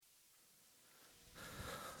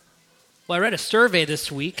Well, I read a survey this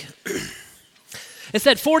week. It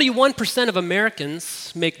said 41% of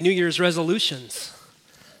Americans make New Year's resolutions.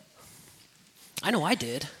 I know I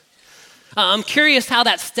did. I'm curious how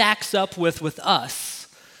that stacks up with us.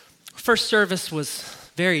 First service was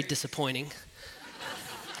very disappointing.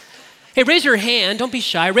 Hey, raise your hand. Don't be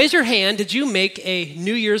shy. Raise your hand. Did you make a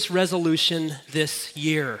New Year's resolution this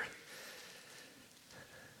year?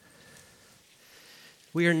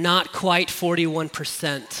 We are not quite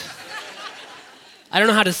 41%. I don't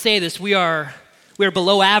know how to say this. We are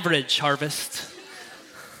below average, Harvest.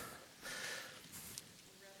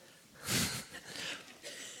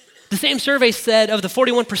 The same survey said of the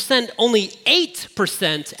 41%, only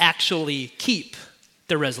 8% actually keep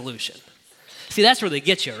their resolution. See, that's where they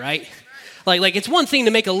get you, right? Like it's one thing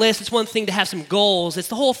to make a list. It's one thing to have some goals. It's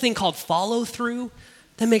the whole thing called follow through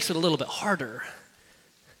that makes it a little bit harder.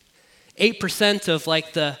 8% of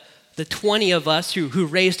like the 20 of us who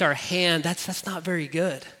raised our hand, that's not very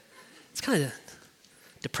good. It's kind of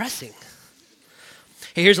depressing.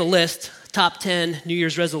 Hey, here's a list. Top 10 New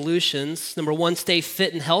Year's resolutions. Number 1, stay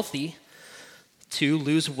fit and healthy. 2,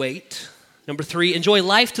 lose weight. Number 3, enjoy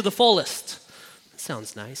life to the fullest. That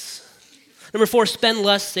sounds nice. Number 4, spend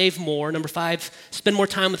less, save more. Number 5, spend more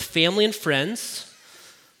time with family and friends.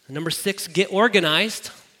 And number 6, get organized.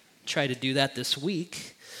 Try to do that this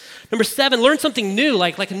week. Number 7, learn something new,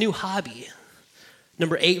 like a new hobby.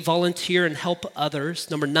 Number 8, volunteer and help others.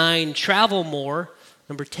 Number 9, travel more.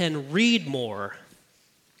 Number 10, read more.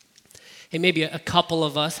 Hey, maybe a couple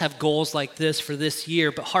of us have goals like this for this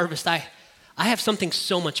year, but Harvest, I have something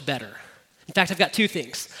so much better. In fact, I've got 2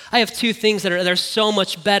 things. I have 2 things that are so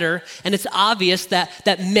much better, and it's obvious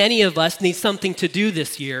that many of us need something to do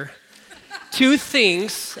this year. 2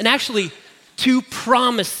 things, and actually 2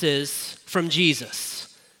 promises from Jesus.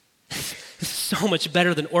 It's so much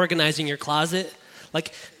better than organizing your closet.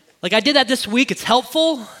 Like I did that this week. It's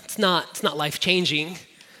helpful. It's not life-changing.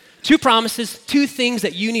 2 promises, 2 things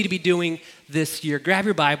that you need to be doing this year. Grab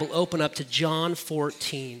your Bible, open up to John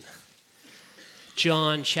 14.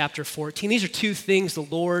 John chapter 14. These are 2 things the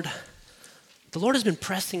Lord has been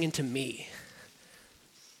pressing into me.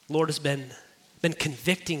 The Lord has been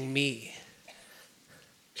convicting me.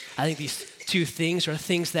 I think these 2 things are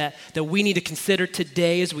things that we need to consider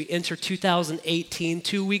today as we enter 2018,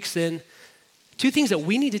 2 weeks in. 2 things that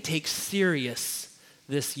we need to take serious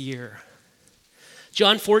this year.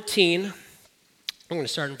 John 14, I'm going to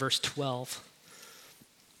start in verse 12.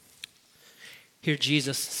 Here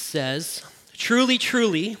Jesus says, "Truly,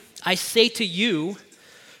 truly, I say to you,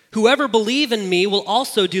 whoever believes in me will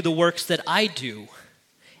also do the works that I do,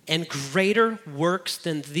 and greater works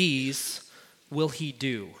than these will he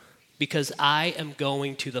do, because I am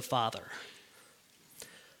going to the Father."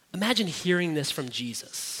 Imagine hearing this from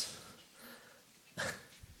Jesus.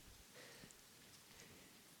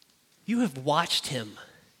 You have watched him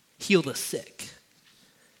heal the sick.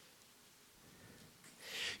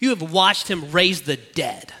 You have watched him raise the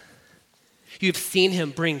dead. You have seen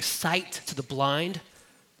him bring sight to the blind,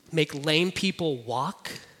 make lame people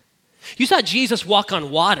walk. You saw Jesus walk on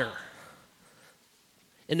water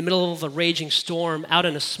in the middle of a raging storm, out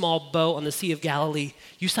in a small boat on the Sea of Galilee.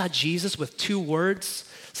 You saw Jesus with 2 words,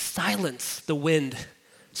 silence the wind,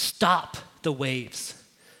 stop the waves.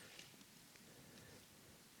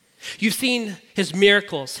 You've seen his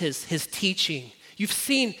miracles, his teaching. You've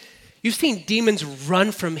seen demons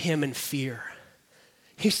run from him in fear.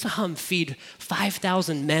 You saw him feed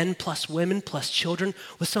 5,000 men plus women plus children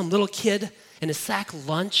with some little kid in a sack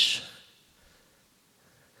lunch.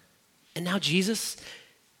 And now Jesus,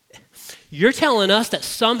 you're telling us that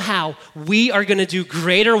somehow we are going to do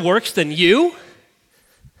greater works than you?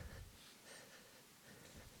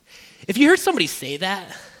 If you heard somebody say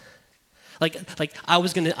that, like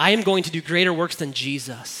I am going to do greater works than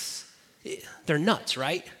Jesus, they're nuts,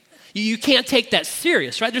 right? You can't take that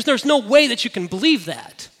serious, right? There's no way that you can believe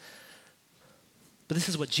that. But this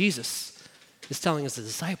is what Jesus is telling his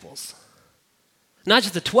disciples. Not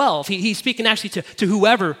just the 12. He's speaking actually to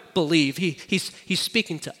whoever believe. He's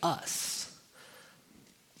speaking to us.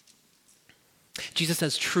 Jesus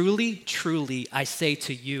says, "Truly, truly, I say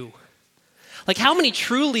to you." Like, how many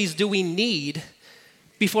trulies do we need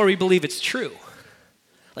before we believe it's true?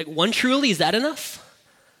 Like, 1 truly, is that enough?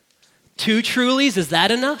 2 trulies, is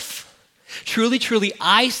that enough? Truly, truly,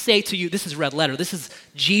 I say to you, this is red letter. This is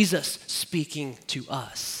Jesus speaking to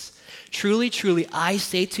us. Truly, truly, I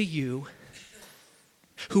say to you,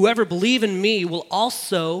 whoever believes in me will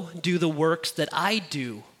also do the works that I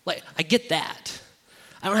do. Like, I get that.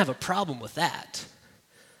 I don't have a problem with that.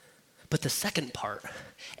 But the second part,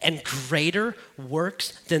 and greater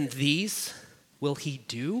works than these will he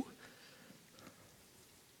do?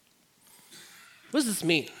 What does this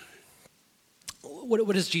mean?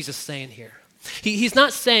 What is Jesus saying here? He's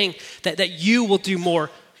not saying that you will do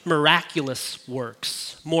more miraculous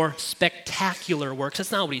works, more spectacular works.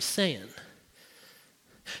 That's not what he's saying.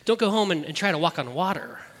 Don't go home and try to walk on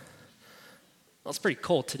water. Well, it's pretty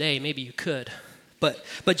cold today. Maybe you could. But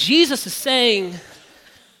Jesus is saying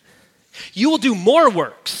you will do more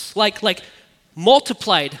works, like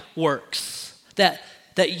multiplied works, that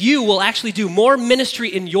you will actually do more ministry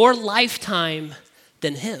in your lifetime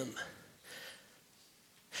than him.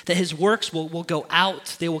 That his works will go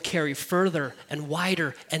out, they will carry further and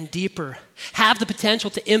wider and deeper, have the potential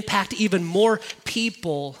to impact even more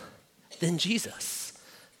people than Jesus.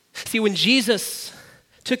 See, when Jesus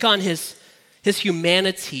took on his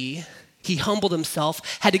humanity, he humbled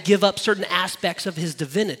himself, had to give up certain aspects of his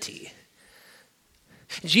divinity.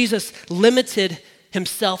 Jesus limited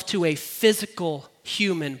himself to a physical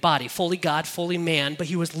human body, fully God, fully man, but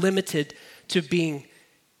he was limited to being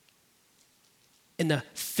in the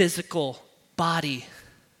physical body.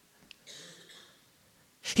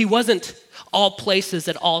 He wasn't all places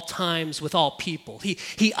at all times with all people.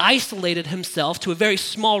 He isolated himself to a very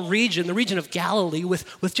small region, the region of Galilee,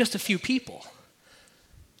 with just a few people.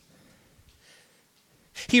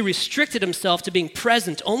 He restricted himself to being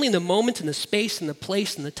present only in the moment and the space and the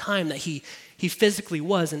place and the time that he physically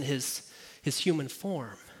was in his human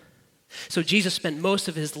form. So Jesus spent most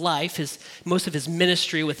of his life, most of his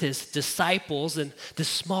ministry with his disciples in this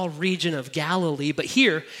small region of Galilee. But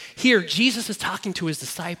here, Jesus is talking to his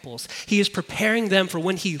disciples. He is preparing them for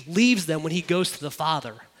when he leaves them, when he goes to the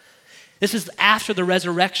Father. This is after the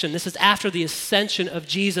resurrection. This is after the ascension of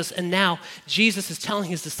Jesus. And now Jesus is telling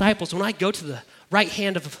his disciples, when I go to the right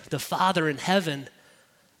hand of the Father in heaven,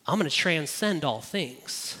 I'm going to transcend all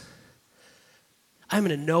things. I'm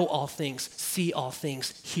going to know all things, see all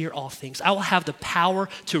things, hear all things. I will have the power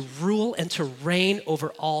to rule and to reign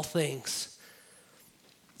over all things.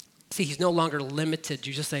 See, he's no longer limited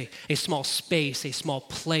to just a small space, a small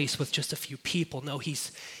place with just a few people. No, he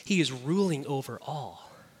is ruling over all.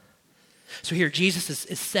 So here, Jesus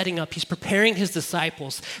is setting up, he's preparing his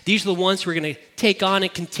disciples. These are the ones who are going to take on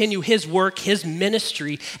and continue his work, his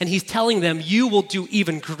ministry, and he's telling them, you will do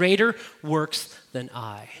even greater works than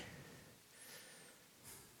I.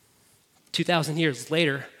 2,000 years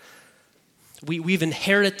later, we've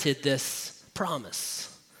inherited this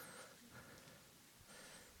promise.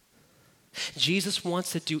 Jesus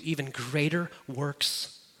wants to do even greater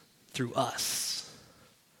works through us.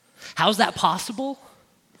 How's that possible?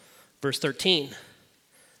 Verse 13.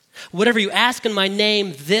 Whatever you ask in my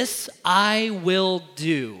name, this I will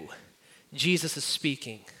do. Jesus is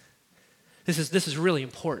speaking. This is really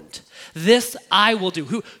important. This I will do.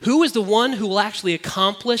 Who is the one who will actually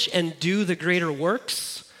accomplish and do the greater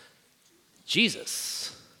works?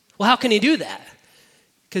 Jesus. Well, how can he do that?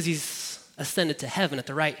 Because he's ascended to heaven at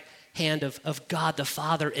the right hand of God the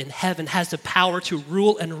Father in heaven, has the power to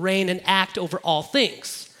rule and reign and act over all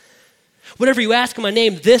things. Whatever you ask in my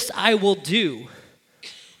name, this I will do.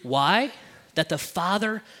 Why? That the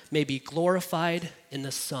Father may be glorified in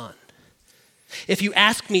the Son. If you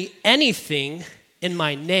ask me anything in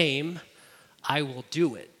my name, I will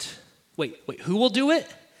do it. Wait, who will do it?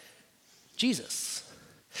 Jesus.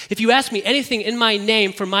 If you ask me anything in my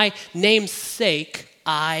name for my name's sake,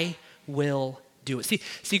 I will do it.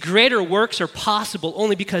 See, greater works are possible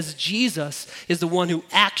only because Jesus is the one who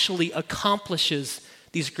actually accomplishes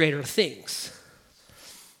these greater things.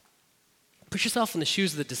 Put yourself in the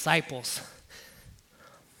shoes of the disciples.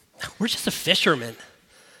 We're just a fisherman.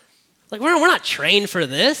 Like, we're not trained for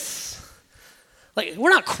this. Like, we're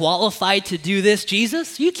not qualified to do this,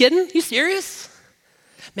 Jesus. Are you kidding? You serious?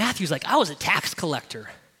 Matthew's like, I was a tax collector.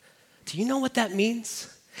 Do you know what that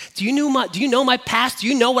means? Do you know my past? Do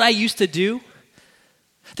you know what I used to do?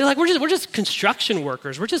 They're like, we're just construction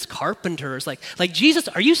workers. We're just carpenters. Like Jesus,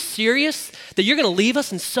 are you serious that you're going to leave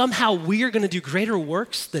us and somehow we are going to do greater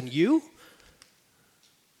works than you?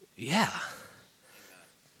 Yeah.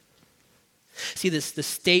 See, this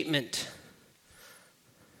statement,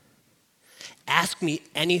 ask me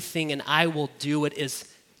anything and I will do it, is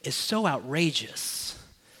so outrageous.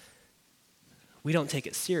 We don't take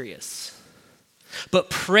it serious.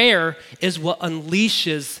 But prayer is what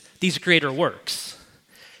unleashes these greater works.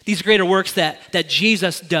 These greater works that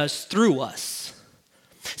Jesus does through us.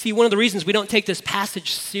 See, one of the reasons we don't take this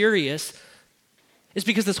passage serious is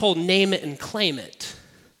because this whole name it and claim it.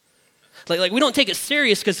 Like we don't take it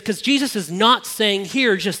serious because Jesus is not saying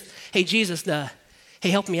here just, hey, Jesus, hey,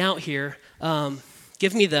 help me out here.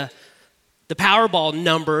 Give me the Powerball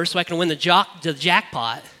number so I can win the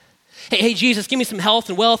jackpot. Hey, Jesus, give me some health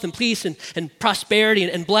and wealth and peace and prosperity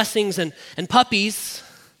and blessings and puppies.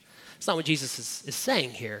 That's not what Jesus is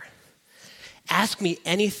saying here. Ask me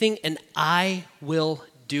anything and I will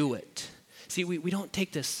do it. See, we don't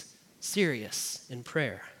take this serious in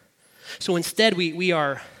prayer. So instead,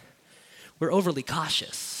 we're overly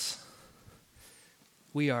cautious.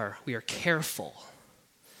 We are careful.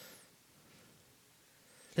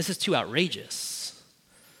 This is too outrageous.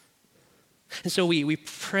 And so we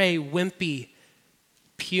pray wimpy,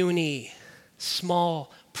 puny,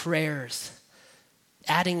 small prayers,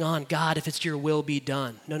 adding on, God, if it's your will, be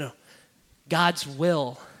done. No. God's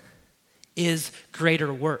will is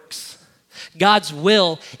greater works. God's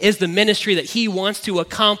will is the ministry that he wants to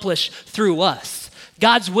accomplish through us.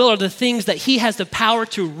 God's will are the things that he has the power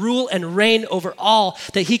to rule and reign over all,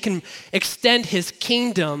 that he can extend his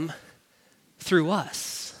kingdom through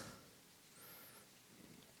us.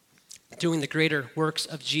 Doing the greater works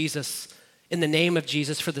of Jesus in the name of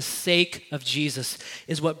Jesus, for the sake of Jesus,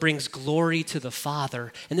 is what brings glory to the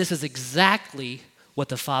Father. And this is exactly what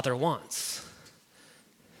the Father wants.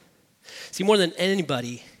 See, more than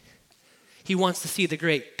anybody, he wants to see the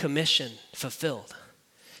Great Commission fulfilled.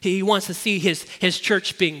 He wants to see his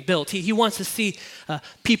church being built. He wants to see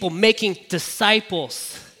people making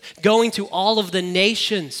disciples, going to all of the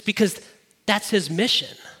nations, because that's his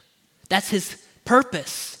mission. That's his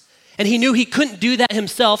purpose. And he knew he couldn't do that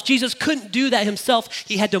himself. Jesus couldn't do that himself.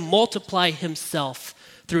 He had to multiply himself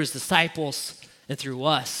through his disciples and through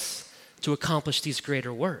us to accomplish these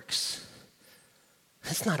greater works.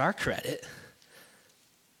 That's not our credit.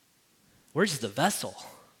 We're just the vessel.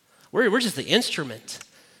 We're just the instrument.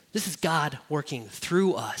 This is God working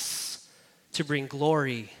through us to bring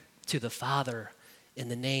glory to the Father in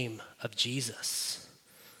the name of Jesus.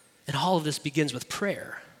 And all of this begins with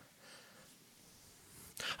prayer.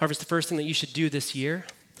 Harvest, the first thing that you should do this year,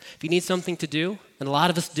 if you need something to do, and a lot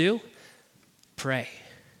of us do, pray.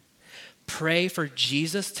 Pray for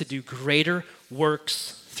Jesus to do greater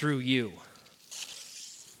works through you.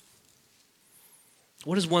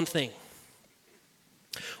 What is one thing?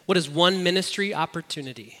 What is one ministry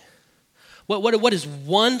opportunity? What is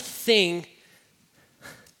one thing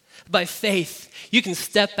by faith you can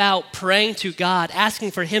step out praying to God,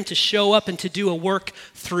 asking for him to show up and to do a work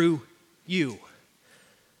through you?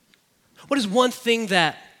 What is one thing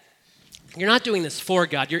that you're not doing this for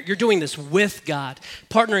God, you're doing this with God,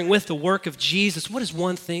 partnering with the work of Jesus? What is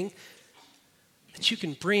one thing that you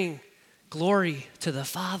can bring glory to the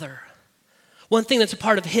Father? One thing that's a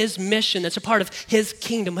part of his mission, that's a part of his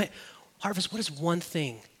kingdom. Harvest, what is one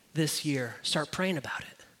thing this year? Start praying about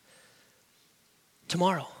it.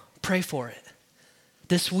 Tomorrow, pray for it.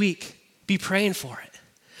 This week, be praying for it.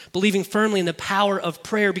 Believing firmly in the power of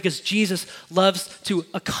prayer, because Jesus loves to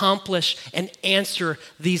accomplish and answer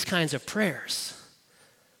these kinds of prayers.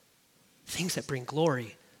 Things that bring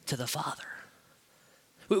glory to the Father.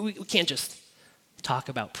 We can't just talk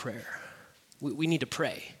about prayer. We need to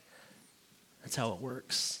pray. That's how it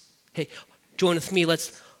works. Hey, join with me.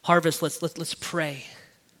 Let's pray.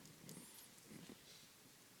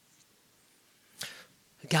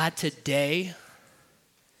 God, today,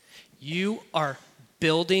 you are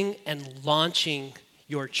building and launching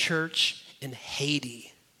your church in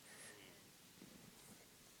Haiti.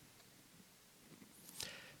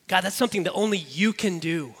 God, that's something that only you can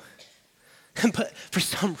do. But for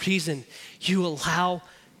some reason, you allow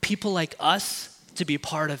people like us to be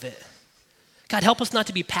part of it. God, help us not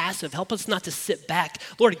to be passive. Help us not to sit back.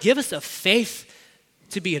 Lord, give us a faith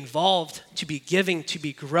to be involved, to be giving, to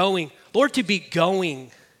be growing. Lord, to be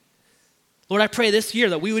going. Lord, I pray this year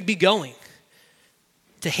that we would be going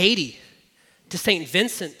to Haiti, to St.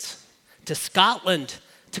 Vincent, to Scotland,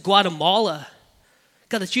 to Guatemala.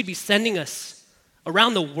 God, that you'd be sending us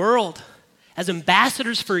around the world as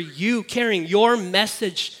ambassadors for you, carrying your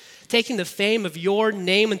message, taking the fame of your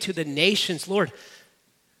name into the nations. Lord,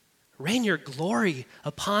 rain your glory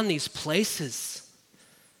upon these places.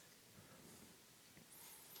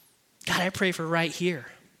 God, I pray for right here.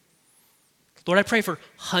 Lord, I pray for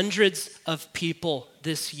hundreds of people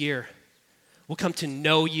this year will come to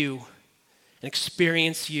know you and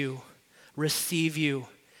experience you, receive you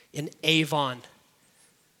in Avon,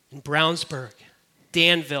 in Brownsburg,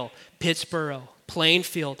 Danville, Pittsburgh,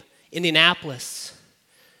 Plainfield, Indianapolis.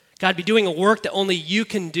 God, be doing a work that only you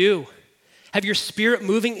can do. Have your Spirit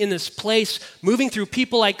moving in this place, moving through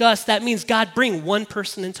people like us. That means, God, bring one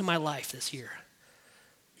person into my life this year.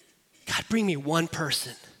 God, bring me one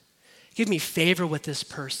person. Give me favor with this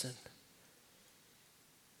person.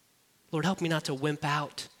 Lord, help me not to wimp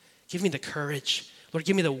out. Give me the courage. Lord,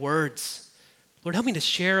 give me the words. Lord, help me to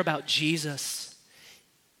share about Jesus.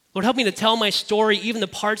 Lord, help me to tell my story, even the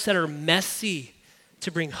parts that are messy,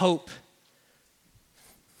 to bring hope,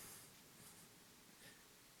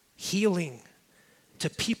 healing to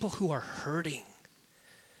people who are hurting.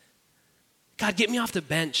 God, get me off the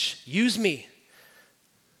bench. Use me.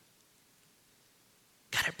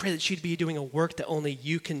 God, I pray that you'd be doing a work that only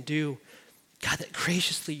you can do. God, that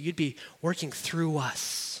graciously you'd be working through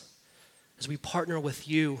us as we partner with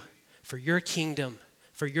you for your kingdom,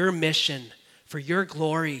 for your mission, for your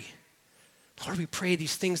glory. Lord, we pray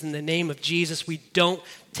these things in the name of Jesus. We don't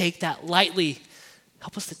take that lightly.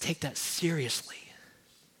 Help us to take that seriously.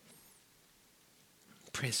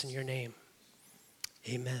 Praise in your name.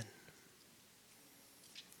 Amen.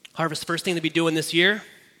 Harvest, first thing to be doing this year,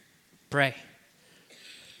 pray.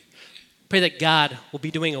 Pray that God will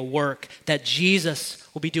be doing a work, that Jesus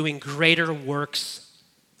will be doing greater works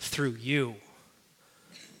through you.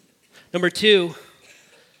 Number 2,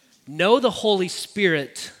 know the Holy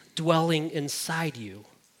Spirit dwelling inside you.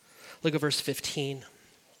 Look at verse 15.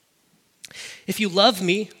 If you love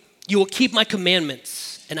me, you will keep my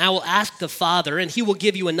commandments, and I will ask the Father, and he will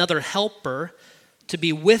give you another helper to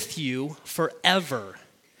be with you forever,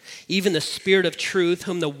 even the Spirit of truth,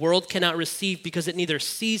 whom the world cannot receive because it neither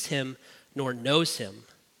sees him nor knows him.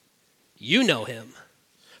 You know him,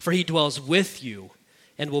 for he dwells with you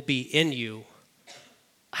and will be in you.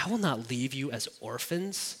 I will not leave you as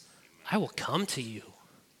orphans. I will come to you.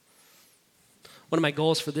 One of my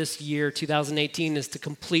goals for this year, 2018, is to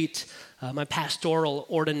complete my pastoral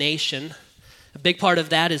ordination. A big part of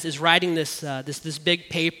that is writing this big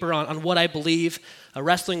paper on what I believe,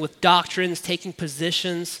 wrestling with doctrines, taking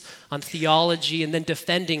positions on theology, and then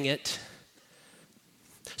defending it.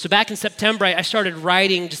 So back in September, I started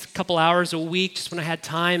writing just a couple hours a week, just when I had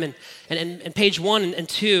time, and page 1 and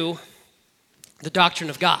 2, the doctrine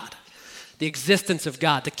of God, the existence of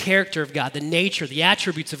God, the character of God, the nature, the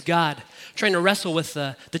attributes of God, trying to wrestle with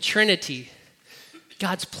the Trinity,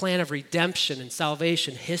 God's plan of redemption and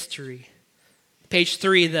salvation, history. Page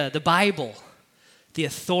 3, the Bible, the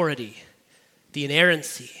authority, the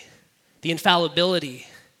inerrancy, the infallibility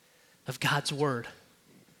of God's word.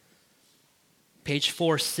 Page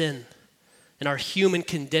 4, sin and our human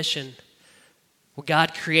condition. Well,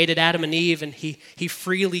 God created Adam and Eve, and he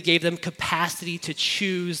freely gave them capacity to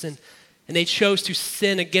choose, and they chose to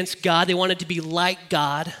sin against God. They wanted to be like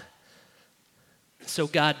God. So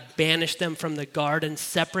God banished them from the garden,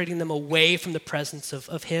 separating them away from the presence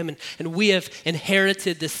of him. And we have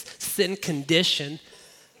inherited this sin condition.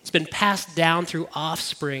 It's been passed down through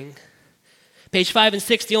offspring. Page 5 and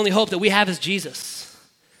 6, the only hope that we have is Jesus.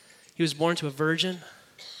 He was born to a virgin,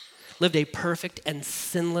 lived a perfect and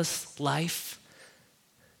sinless life,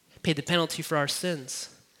 paid the penalty for our sins.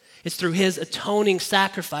 It's through his atoning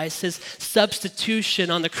sacrifice, his substitution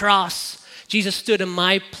on the cross. Jesus stood in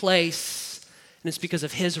my place, and it's because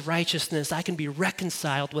of his righteousness I can be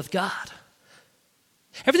reconciled with God.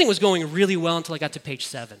 Everything was going really well until I got to page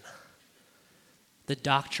 7. The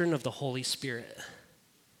doctrine of the Holy Spirit.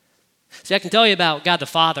 See, I can tell you about God the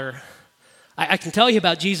Father. I can tell you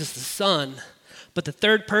about Jesus the Son, but the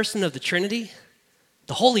third person of the Trinity,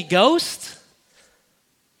 the Holy Ghost,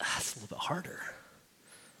 that's a little bit harder.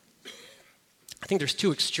 I think there's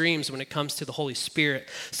 2 extremes when it comes to the Holy Spirit.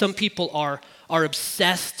 Some people are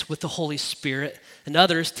obsessed with the Holy Spirit, and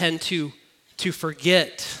others tend to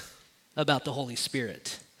forget about the Holy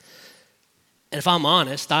Spirit. And if I'm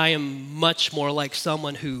honest, I am much more like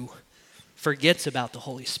someone who forgets about the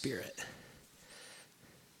Holy Spirit.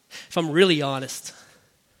 If I'm really honest,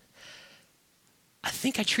 I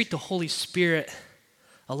think I treat the Holy Spirit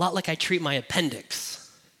a lot like I treat my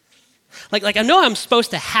appendix. Like I know I'm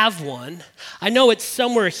supposed to have one. I know it's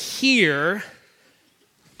somewhere here.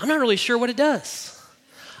 I'm not really sure what it does.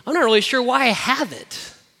 I'm not really sure why I have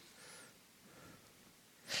it.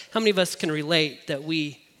 How many of us can relate that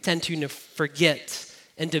we tend to forget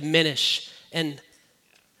and diminish and,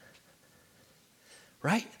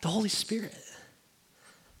 right? The Holy Spirit.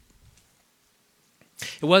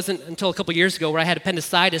 It wasn't until a couple years ago where I had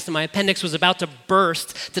appendicitis and my appendix was about to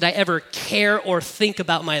burst did I ever care or think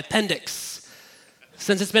about my appendix.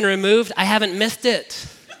 Since it's been removed, I haven't missed it.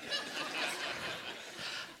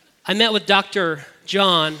 I met with Dr.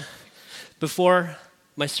 John before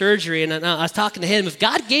my surgery, and I was talking to him. If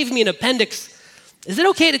God gave me an appendix, is it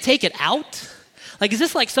okay to take it out? Like, is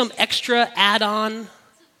this like some extra add-on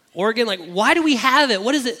organ? Like, why do we have it?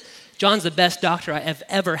 What is it? John's the best doctor I have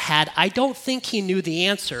ever had. I don't think he knew the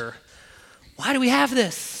answer. Why do we have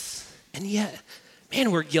this? And yet, man,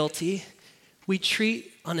 we're guilty. We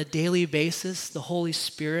treat on a daily basis the Holy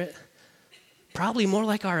Spirit probably more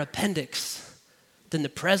like our appendix than the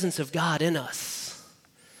presence of God in us.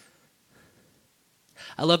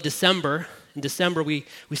 I love December. In December, we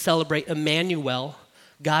celebrate Emmanuel,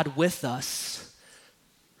 God with us.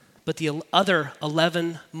 But the other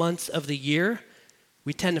 11 months of the year,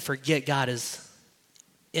 we tend to forget God is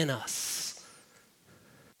in us.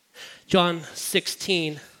 John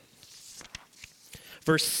 16,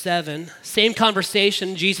 verse 7, same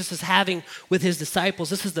conversation Jesus is having with his disciples.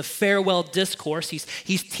 This is the farewell discourse.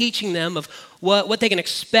 He's teaching them of what they can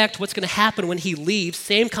expect, what's going to happen when he leaves.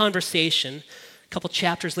 Same conversation. A couple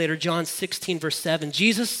chapters later, John 16, verse 7,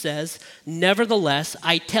 Jesus says, "Nevertheless,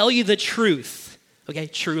 I tell you the truth." Okay,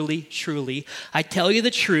 truly, I tell you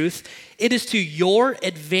the truth. It is to your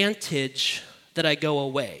advantage that I go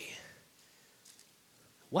away.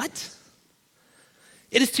 What?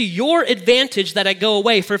 It is to your advantage that I go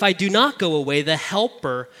away, for if I do not go away, the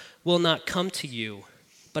Helper will not come to you.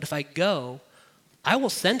 But if I go, I will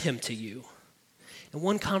send him to you. In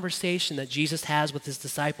one conversation that Jesus has with his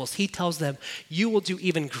disciples, he tells them, you will do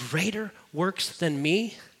even greater works than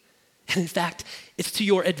me. And in fact, it's to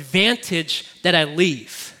your advantage that I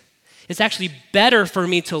leave. It's actually better for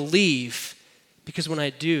me to leave because when I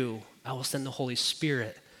do, I will send the Holy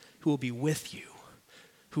Spirit who will be with you,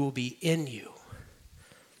 who will be in you.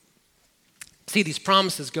 See, these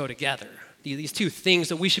promises go together. These two things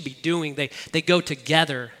that we should be doing, they go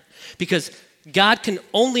together because God can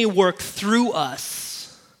only work through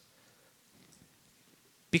us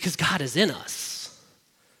because God is in us.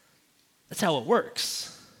 That's how it works.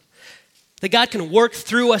 That God can work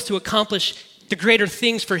through us to accomplish the greater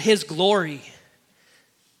things for his glory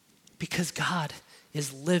because God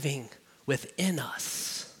is living within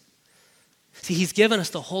us. See, he's given us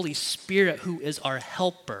the Holy Spirit who is our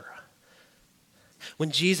helper.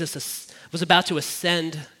 When Jesus was about to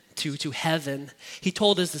ascend to heaven, he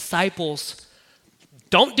told his disciples,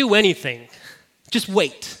 don't do anything, just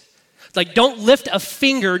wait. Like, don't lift a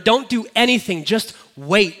finger, don't do anything, just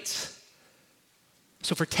wait.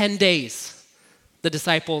 So for 10 days, the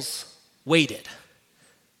disciples waited.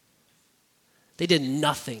 They did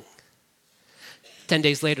nothing. 10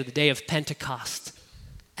 days later, the day of Pentecost,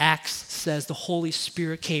 Acts says the Holy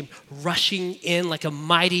Spirit came rushing in like a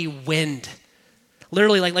mighty wind,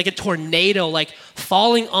 literally like a tornado, like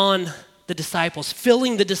falling on the disciples,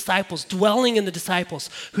 filling the disciples, dwelling in the disciples,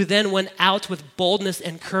 who then went out with boldness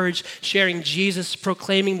and courage, sharing Jesus,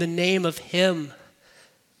 proclaiming the name of him,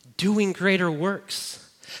 doing greater works,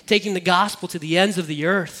 taking the gospel to the ends of the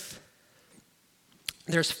earth.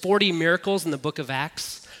 There's 40 miracles in the book of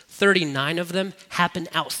Acts. 39 of them happen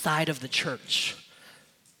outside of the church.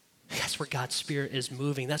 That's where God's Spirit is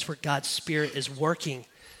moving. That's where God's Spirit is working,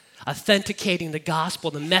 authenticating the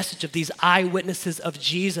gospel, the message of these eyewitnesses of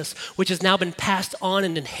Jesus, which has now been passed on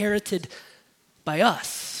and inherited by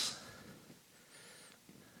us.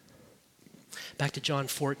 Back to John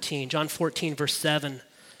 14. John 14, verse 7.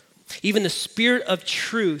 Even the Spirit of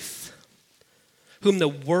truth, whom the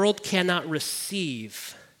world cannot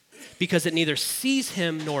receive, because it neither sees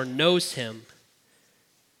him nor knows him.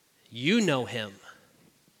 You know him,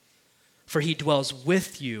 for he dwells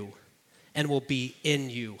with you and will be in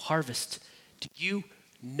you. Harvest, do you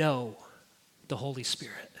know the Holy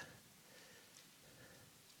Spirit?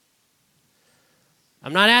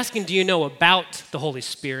 I'm not asking, do you know about the Holy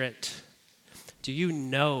Spirit? Do you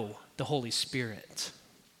know the Holy Spirit?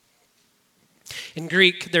 In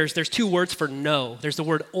Greek, there's two words for know. There's the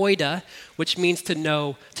word oida, which means to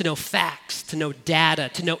know facts, to know data,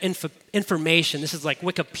 to know information. This is like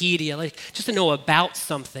Wikipedia, like just to know about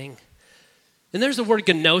something. And there's the word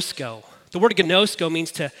gnosko. The word gnosko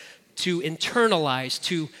means to internalize,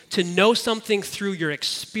 to know something through your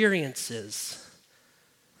experiences.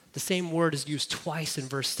 The same word is used twice in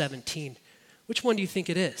verse 17. Which one do you think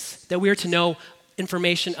it is? That we are to know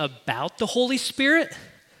information about the Holy Spirit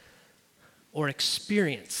or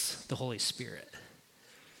experience the Holy Spirit?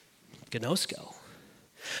 Gnosko.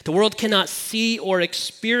 The world cannot see or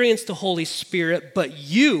experience the Holy Spirit, but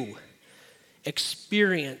you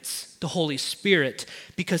experience the Holy Spirit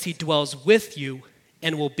because he dwells with you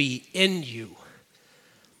and will be in you.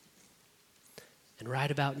 And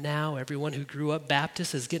right about now, everyone who grew up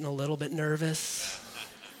Baptist is getting a little bit nervous.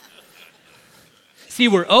 See,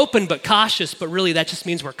 we're open but cautious, but really that just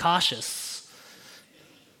means we're cautious.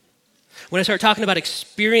 When I start talking about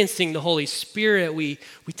experiencing the Holy Spirit, we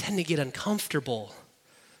tend to get uncomfortable,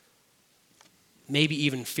 maybe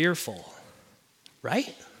even fearful,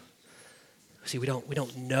 right? See, we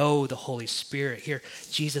don't know the Holy Spirit. Here,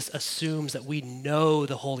 Jesus assumes that we know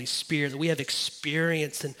the Holy Spirit, that we have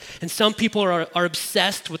experience. And some people are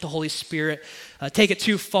obsessed with the Holy Spirit, take it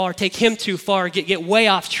too far, take him too far, get way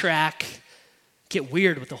off track, get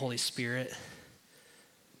weird with the Holy Spirit.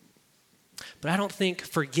 But I don't think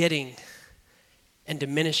forgetting and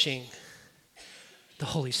diminishing the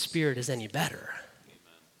Holy Spirit is any better.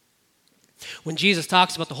 When Jesus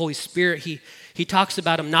talks about the Holy Spirit, he talks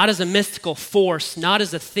about him not as a mystical force, not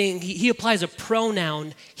as a thing. He applies a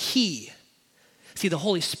pronoun, he. See, the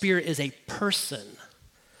Holy Spirit is a person.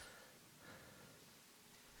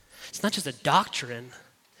 It's not just a doctrine.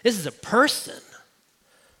 This is a person.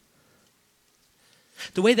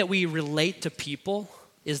 The way that we relate to people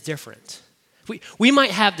is different. We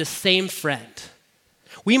might have the same friend.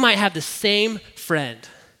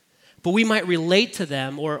 But we might relate to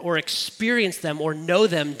them or experience them or know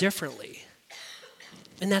them differently.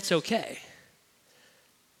 And that's okay.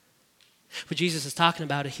 What Jesus is talking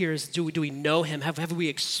about here is, do we know him? Have we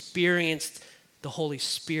experienced the Holy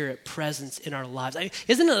Spirit presence in our lives?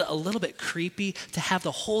 Isn't it a little bit creepy to have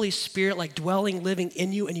the Holy Spirit like dwelling, living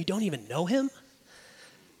in you, and you don't even know him?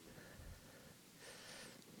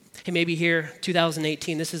 Hey, maybe here,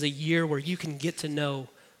 2018, this is a year where you can get to know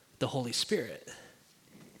the Holy Spirit.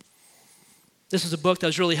 This is a book that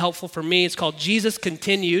was really helpful for me. It's called Jesus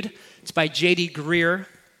Continued. It's by J.D. Greear.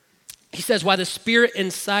 He says, why the Spirit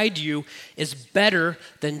inside you is better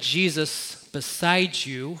than Jesus beside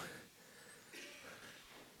you.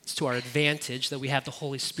 It's to our advantage that we have the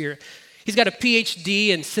Holy Spirit. He's got a PhD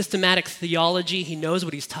in systematic theology. He knows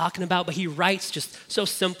what he's talking about, but he writes just so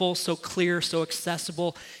simple, so clear, so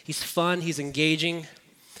accessible. He's fun, he's engaging.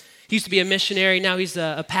 He used to be a missionary. Now he's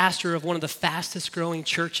a pastor of one of the fastest growing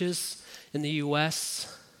churches in the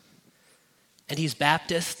U.S., and he's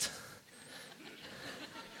Baptist.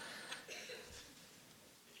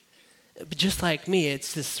 But just like me,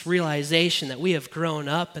 it's this realization that we have grown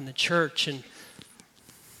up in the church, and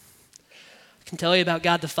I can tell you about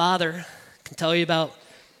God the Father, I can tell you about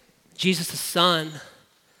Jesus the Son,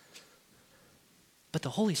 but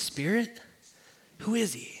the Holy Spirit, who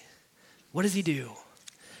is he? What does he do?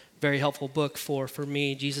 Very helpful book for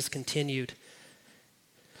me, Jesus Continued.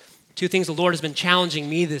 2 things the Lord has been challenging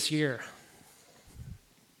me this year.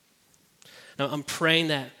 Now, I'm praying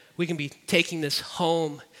that we can be taking this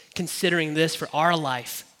home, considering this for our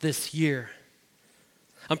life this year.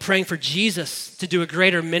 I'm praying for Jesus to do a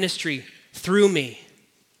greater ministry through me,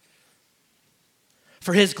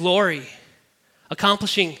 for his glory,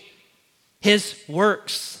 accomplishing his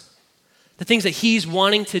works, the things that he's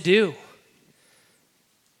wanting to do.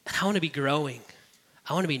 And I want to be growing.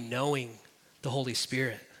 I want to be knowing the Holy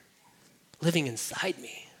Spirit living inside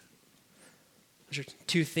me. Those are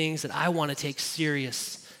 2 things that I want to take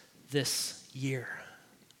serious this year.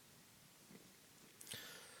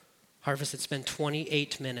 Harvest, it's been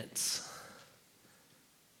 28 minutes.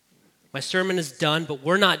 My sermon is done, but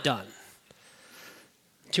we're not done.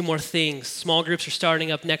 2 more things. Small groups are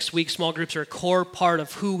starting up next week. Small groups are a core part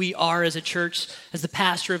of who we are as a church. As the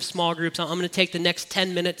pastor of small groups, I'm going to take the next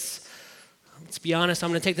 10 minutes. Let's be honest, I'm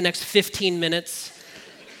going to take the next 15 minutes.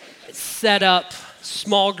 Set up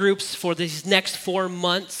small groups for these next 4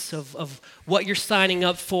 months of what you're signing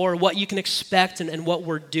up for, what you can expect, and what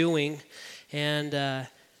we're doing. And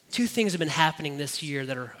 2 things have been happening this year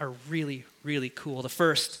that are really, really cool. The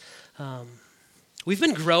first, we've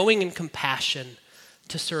been growing in compassion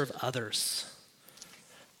to serve others.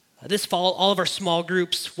 This fall, all of our small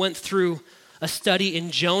groups went through a study in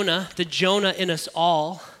Jonah, the Jonah in us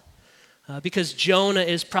all, because Jonah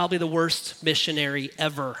is probably the worst missionary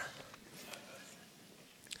ever.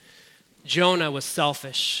 Jonah was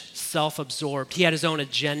selfish, self-absorbed. He had his own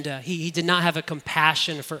agenda. He did not have a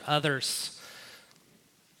compassion for others.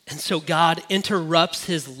 And so God interrupts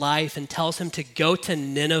his life and tells him to go to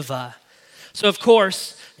Nineveh. So of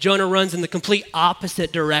course, Jonah runs in the complete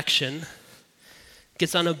opposite direction,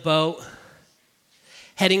 gets on a boat,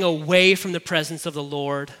 heading away from the presence of the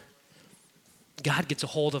Lord. God gets a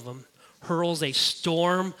hold of him, hurls a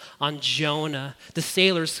storm on Jonah. The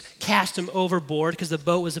sailors cast him overboard because the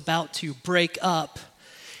boat was about to break up.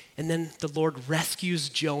 And then the Lord rescues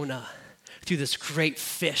Jonah through this great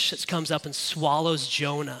fish that comes up and swallows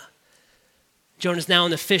Jonah. Jonah's now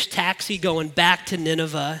in the fish taxi going back to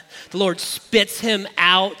Nineveh. The Lord spits him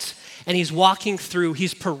out, and he's walking through.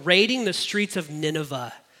 He's parading the streets of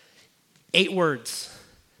Nineveh. 8 words.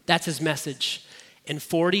 That's his message. In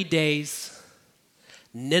 40 days,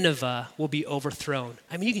 Nineveh will be overthrown.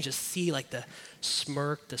 I mean, you can just see like the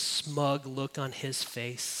smirk, the smug look on his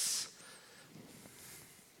face.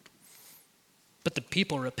 But the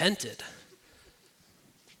people repented.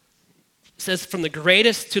 It says from the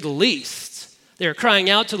greatest to the least. They were crying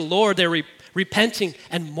out to the Lord. They were repenting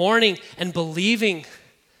and mourning and believing.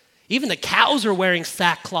 Even the cows are wearing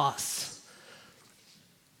sackcloths.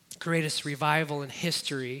 Greatest revival in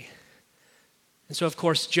history. And so, of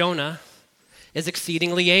course, Jonah, is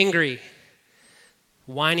exceedingly angry,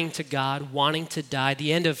 whining to God, wanting to die.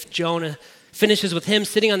 The end of Jonah finishes with him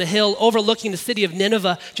sitting on the hill overlooking the city of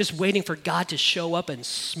Nineveh, just waiting for God to show up and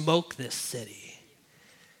smoke this city.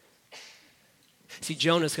 See,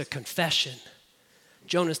 Jonah's a confession.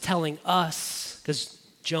 Jonah's telling us, because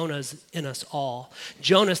Jonah's in us all,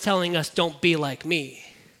 Jonah's telling us, don't be like me.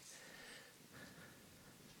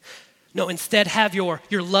 No, instead have your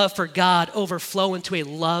love for God overflow into a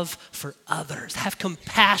love for others. Have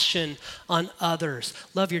compassion on others.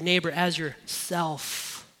 Love your neighbor as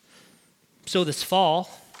yourself. So this fall,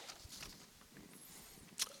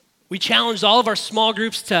 we challenged all of our small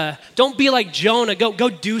groups to don't be like Jonah. Go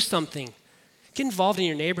do something. Get involved in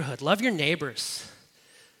your neighborhood. Love your neighbors.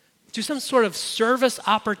 Do some sort of service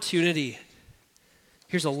opportunity.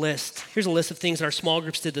 Here's a list. Here's a list of things that our small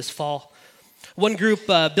groups did this fall. One group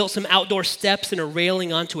built some outdoor steps and a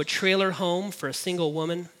railing onto a trailer home for a single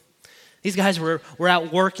woman. These guys were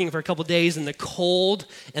out working for a couple days in the cold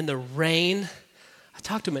and the rain. I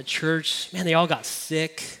talked to them at church. Man, they all got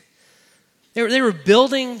sick. They were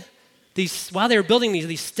building these, while they were building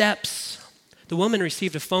these steps, the woman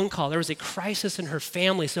received a phone call. There was a crisis in her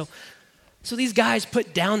family. So these guys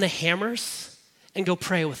put down the hammers and go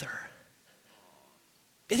pray with her.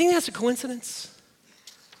 You think that's a coincidence?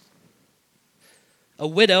 A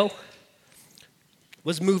widow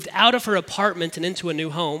was moved out of her apartment and into a new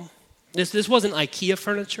home. This wasn't IKEA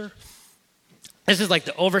furniture. This is like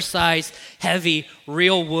the oversized, heavy,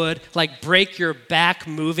 real wood, like break your back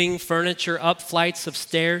moving furniture up flights of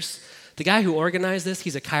stairs. The guy who organized this,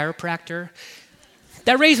 he's a chiropractor.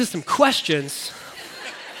 That raises some questions.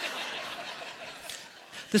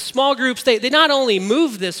 The small groups, they not only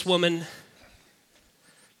moved this woman,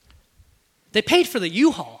 they paid for the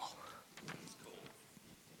U-Haul.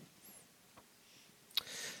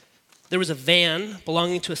 There was a van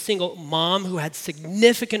belonging to a single mom who had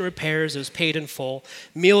significant repairs. It was paid in full.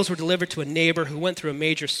 Meals were delivered to a neighbor who went through a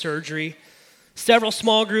major surgery. Several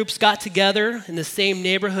small groups got together in the same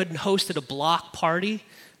neighborhood and hosted a block party.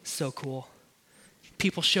 So cool.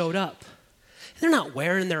 People showed up. They're not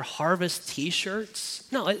wearing their Harvest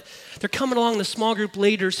t-shirts. No, they're coming along, the small group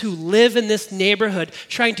leaders who live in this neighborhood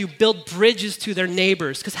trying to build bridges to their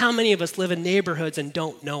neighbors. Because how many of us live in neighborhoods and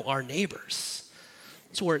don't know our neighbors?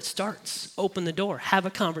 That's where it starts. Open the door, have a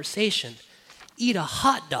conversation, eat a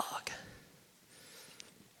hot dog.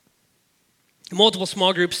 Multiple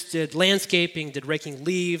small groups did landscaping, did raking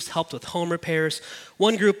leaves, helped with home repairs.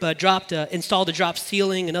 One group installed a drop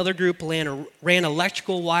ceiling. Another group ran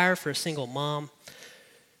electrical wire for a single mom.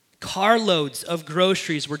 Carloads of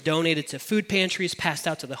groceries were donated to food pantries, passed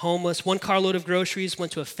out to the homeless. One carload of groceries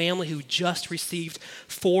went to a family who just received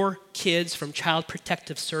 4 kids from Child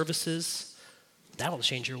Protective Services. That'll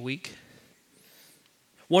change your week.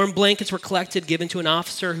 Warm blankets were collected, given to an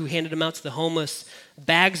officer who handed them out to the homeless.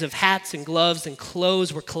 Bags of hats and gloves and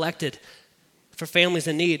clothes were collected for families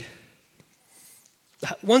in need.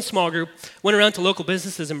 One small group went around to local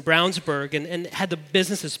businesses in Brownsburg and had the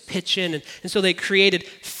businesses pitch in. And so they created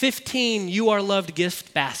 15 You Are Loved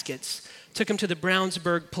gift baskets, took them to the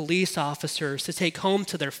Brownsburg police officers to take home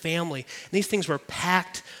to their family. And these things were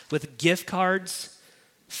packed with gift cards,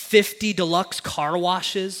 50 deluxe car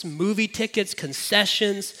washes, movie tickets,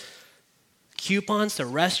 concessions, coupons to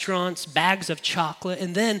restaurants, bags of chocolate,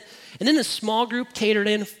 and then a small group catered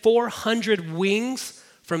in 400 wings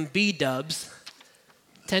from B-Dubs,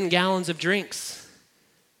 10 gallons of drinks.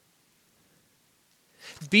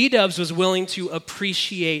 B-Dubs was willing to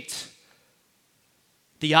appreciate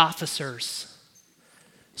the officers.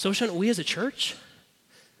 So shouldn't we as a church?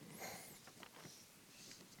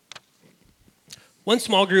 One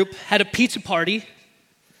small group had a pizza party,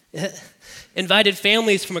 invited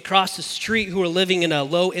families from across the street who were living in a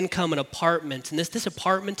low-income apartment. And this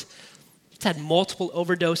apartment, it's had multiple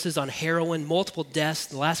overdoses on heroin, multiple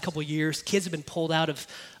deaths in the last couple of years. Kids have been pulled out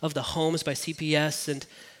of the homes by CPS. And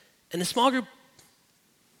the small group,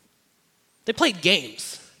 they played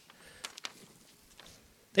games.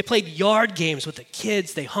 They played yard games with the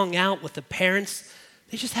kids. They hung out with the parents.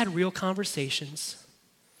 They just had real conversations.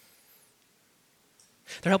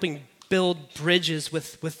 They're helping build bridges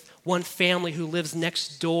with one family who lives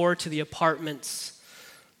next door to the apartments.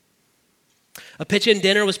 A pitch-in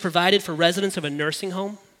dinner was provided for residents of a nursing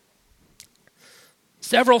home.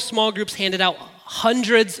 Several small groups handed out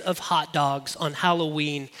hundreds of hot dogs on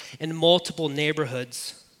Halloween in multiple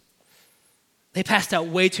neighborhoods. They passed out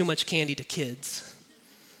way too much candy to kids.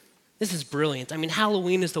 This is brilliant. I mean,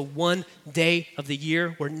 Halloween is the one day of the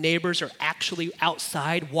year where neighbors are actually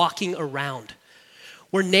outside walking around,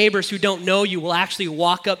 where neighbors who don't know you will actually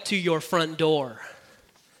walk up to your front door.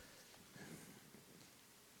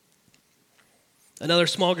 Another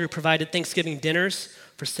small group provided Thanksgiving dinners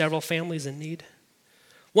for several families in need.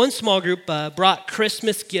 One small group bought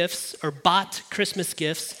Christmas gifts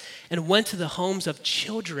and went to the homes of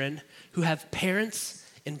children who have parents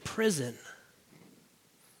in prison.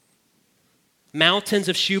 Mountains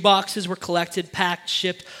of shoeboxes were collected, packed,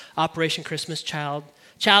 shipped, Operation Christmas Child.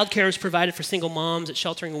 Childcare was provided for single moms at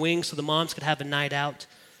Sheltering Wings so the moms could have a night out.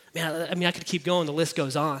 I could keep going. The list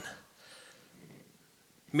goes on.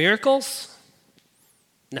 Miracles?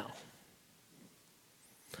 No.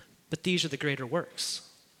 But these are the greater works.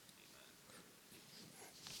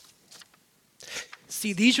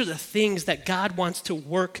 See, these are the things that God wants to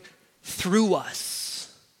work through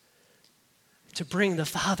us to bring the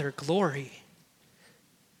Father glory.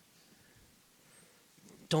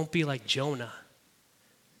 Don't be like Jonah.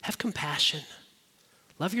 Have compassion.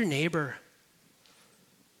 Love your neighbor.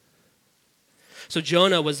 So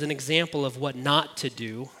Jonah was an example of what not to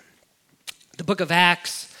do. The book of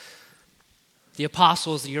Acts, the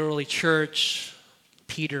apostles, the early church,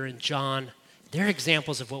 Peter and John, they're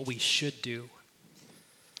examples of what we should do.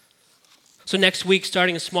 So next week,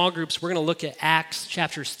 starting in small groups, we're going to look at Acts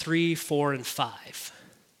chapters 3, 4, and 5.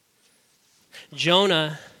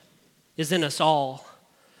 Jonah is in us all,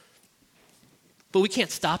 but we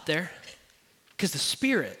can't stop there because the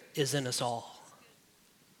Spirit is in us all.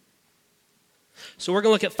 So we're going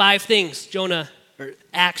to look at 5 things.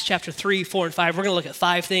 Acts chapter 3, 4, and 5. We're going to look at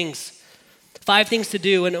 5 things. 5 things to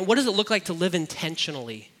do. And what does it look like to live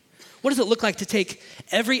intentionally? What does it look like to take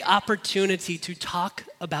every opportunity to talk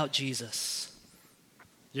about Jesus?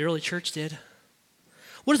 The early church did.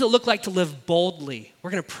 What does it look like to live boldly?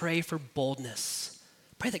 We're going to pray for boldness.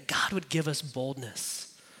 Pray that God would give us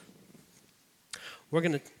boldness. We're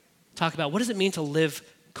going to talk about what does it mean to live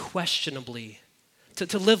questionably,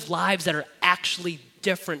 to live lives that are actually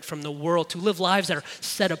different from the world, to live lives that are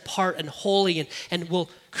set apart and holy and will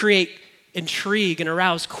create intrigue and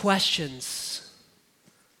arouse questions.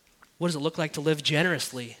 What does it look like to live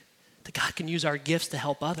generously, that God can use our gifts to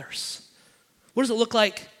help others? What does it look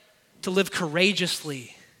like to live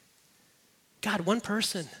courageously? God, one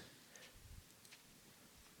person.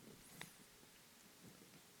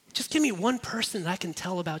 Just give me one person that I can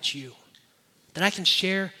tell about you, that I can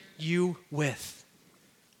share you with.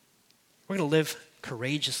 We're going to live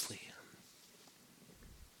courageously.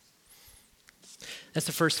 That's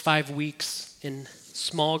the first 5 weeks in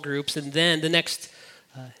small groups. And then the next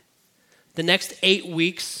 8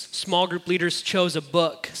 weeks, small group leaders chose a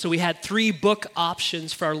book. So we had 3 book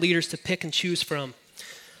options for our leaders to pick and choose from.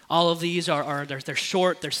 All of these they're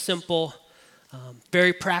short, they're simple,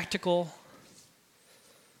 very practical.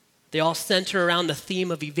 They all center around the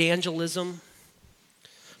theme of evangelism.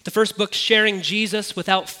 The first book, Sharing Jesus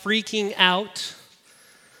Without Freaking Out.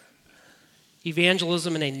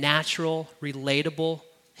 Evangelism in a natural, relatable,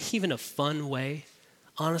 even a fun way.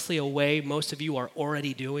 Honestly, a way most of you are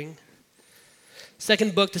already doing.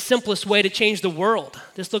 Second book, The Simplest Way to Change the World.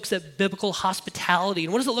 This looks at biblical hospitality.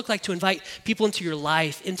 And what does it look like to invite people into your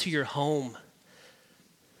life, into your home?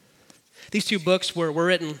 These 2 books were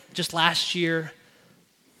written just last year.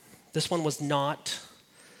 This one was not.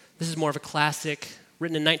 This is more of a classic,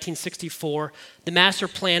 written in 1964. The Master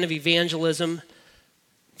Plan of Evangelism.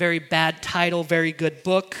 Very bad title, very good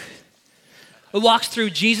book. It walks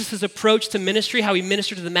through Jesus' approach to ministry, how he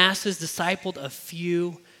ministered to the masses, discipled a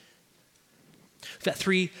few. We've got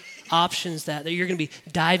 3 options that you're going to be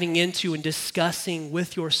diving into and discussing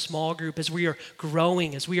with your small group as we are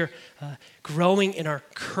growing in our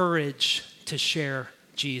courage to share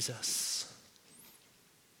Jesus.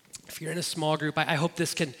 If you're in a small group, I hope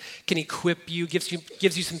this can equip you, gives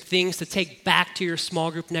you some things to take back to your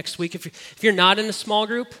small group next week. If you're not in a small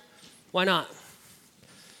group, why not?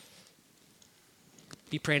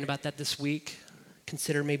 Be praying about that this week.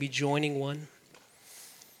 Consider maybe joining one.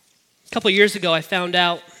 A couple of years ago, I found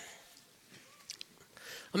out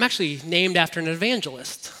I'm actually named after an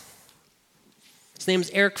evangelist. His name is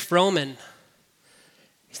Eric Froman.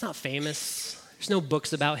 He's not famous. There's no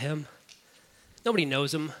books about him. Nobody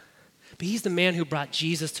knows him. But he's the man who brought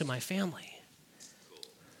Jesus to my family.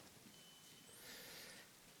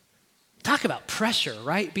 Talk about pressure,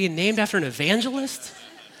 right? Being named after an evangelist.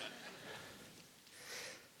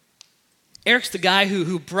 Eric's the guy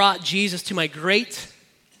who brought Jesus to my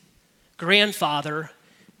great-grandfather,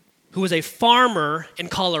 who was a farmer in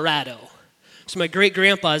Colorado. So my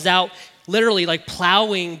great-grandpa is out literally like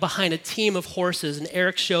plowing behind a team of horses, and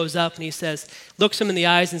Eric shows up and he looks him in the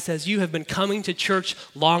eyes and says, "You have been coming to church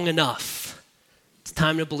long enough. It's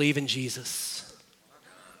time to believe in Jesus."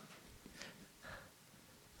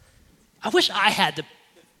 I wish I had the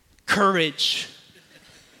courage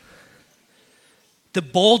the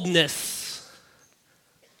boldness.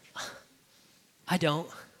 I don't.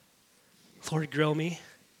 Lord, grow me.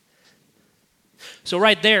 So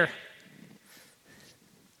right there,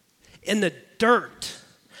 in the dirt,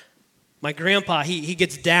 my grandpa, he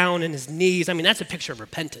gets down on his knees. I mean, that's a picture of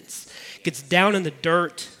repentance. Gets down in the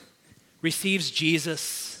dirt, receives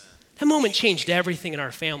Jesus. That moment changed everything in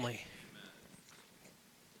our family.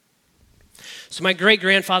 So my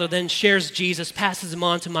great-grandfather then shares Jesus, passes him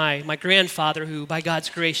on to my grandfather, who by God's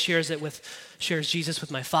grace shares Jesus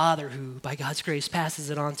with my father, who by God's grace passes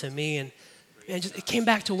it on to me. And it came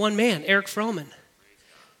back to one man, Eric Froman.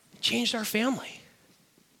 It changed our family.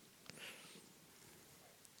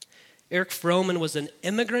 Eric Froman was an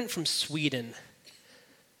immigrant from Sweden.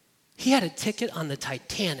 He had a ticket on the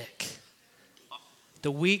Titanic.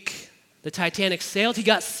 The week the Titanic sailed, he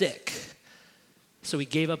got sick. So he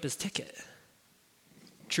gave up his ticket.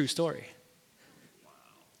 True story.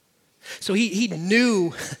 So he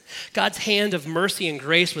knew God's hand of mercy and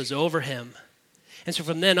grace was over him. And so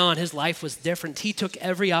from then on, his life was different. He took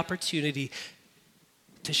every opportunity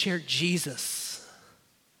to share Jesus.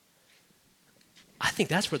 I think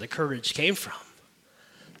that's where the courage came from.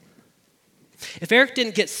 If Eric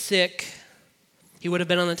didn't get sick, he would have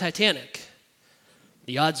been on the Titanic.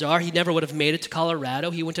 The odds are he never would have made it to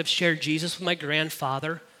Colorado. He wouldn't have shared Jesus with my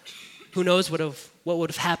grandfather. Who knows what would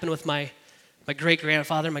have happened with my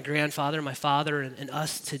great-grandfather, my grandfather, my father, and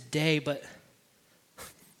us today. But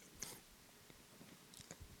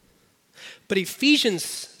Ephesians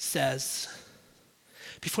says,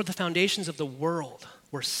 before the foundations of the world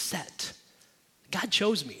were set, God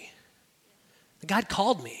chose me. God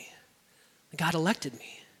called me. God elected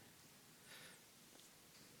me.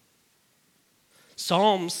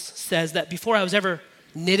 Psalms says that before I was ever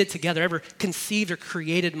knitted together, ever conceived or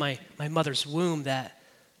created my mother's womb, that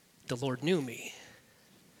the Lord knew me.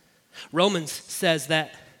 Romans says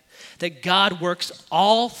that God works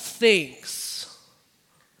all things,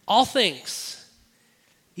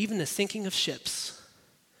 even the sinking of ships,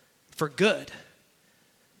 for good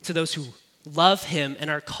to those who love him and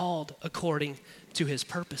are called according to his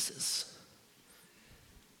purposes.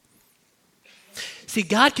 See,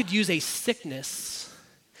 God could use a sickness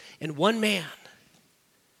in one man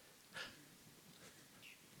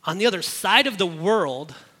on the other side of the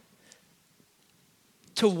world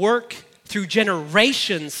to work through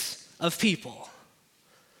generations of people.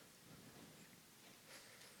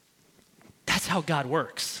 That's how God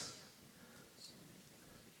works.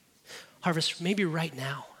 Harvest, maybe right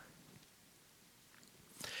now,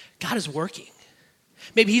 God is working.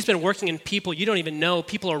 Maybe he's been working in people you don't even know,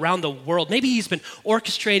 people around the world. Maybe he's been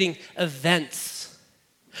orchestrating events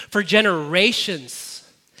for generations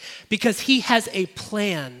because he has a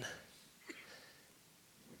plan.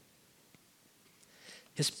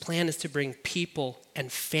 His plan is to bring people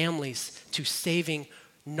and families to saving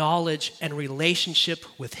knowledge and relationship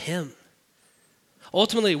with him.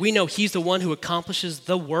 Ultimately, we know he's the one who accomplishes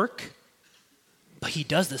the work, but he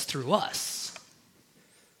does this through us.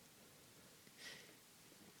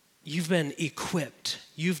 You've been equipped.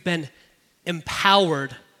 You've been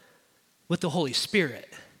empowered with the Holy Spirit.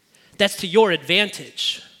 That's to your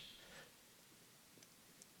advantage.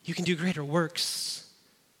 You can do greater works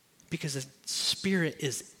because the Spirit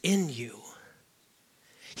is in you.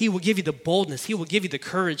 He will give you the boldness. He will give you the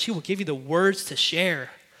courage. He will give you the words to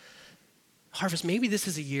share. Harvest, maybe this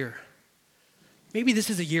is a year. Maybe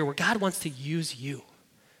this is a year where God wants to use you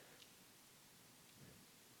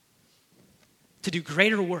to do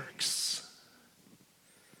greater works,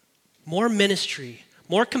 more ministry,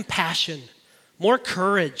 more compassion, more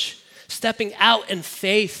courage, stepping out in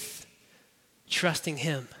faith, trusting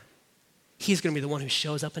him. He's going to be the one who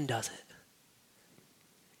shows up and does it.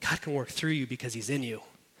 God can work through you because he's in you.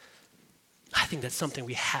 I think that's something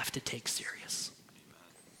we have to take serious.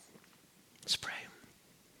 Let's pray.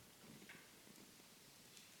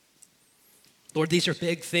 Lord, these are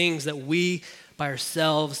big things that we by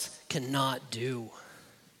ourselves cannot do.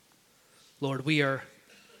 Lord, we are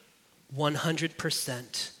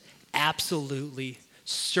 100%, absolutely,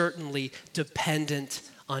 certainly dependent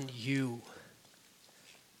on you.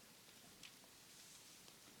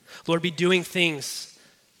 Lord, be doing things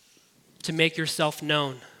to make yourself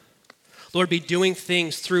known. Lord, be doing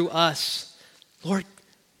things through us. Lord,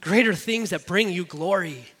 greater things that bring you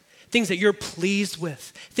glory, things that you're pleased with,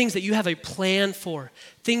 things that you have a plan for,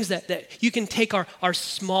 things that you can take our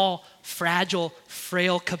small, fragile,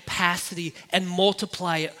 frail capacity and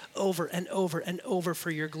multiply it over and over and over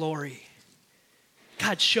for your glory.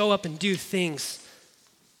 God, show up and do things,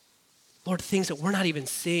 Lord, things that we're not even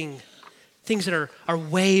seeing, things that are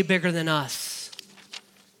way bigger than us.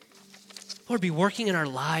 Lord, be working in our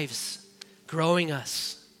lives, growing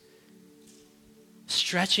us,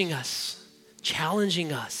 stretching us,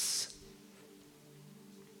 challenging us.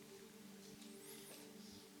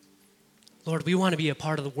 Lord, we want to be a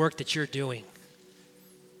part of the work that you're doing.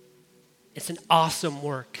 It's an awesome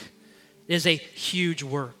work. It is a huge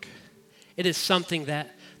work. It is something that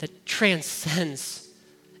transcends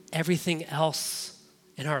everything else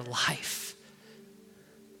in our life.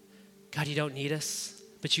 God, you don't need us,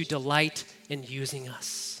 but you delight in using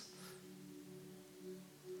us.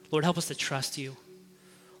 Lord, help us to trust you.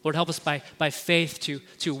 Lord, help us by faith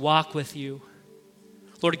to walk with you.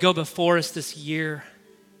 Lord, go before us this year.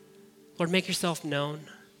 Lord, make yourself known.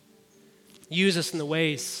 Use us in the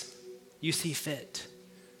ways you see fit.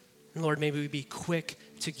 And Lord, maybe we be quick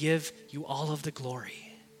to give you all of the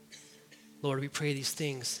glory. Lord, we pray these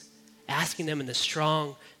things, asking them in the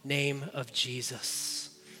strong name of Jesus.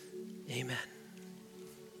 Amen.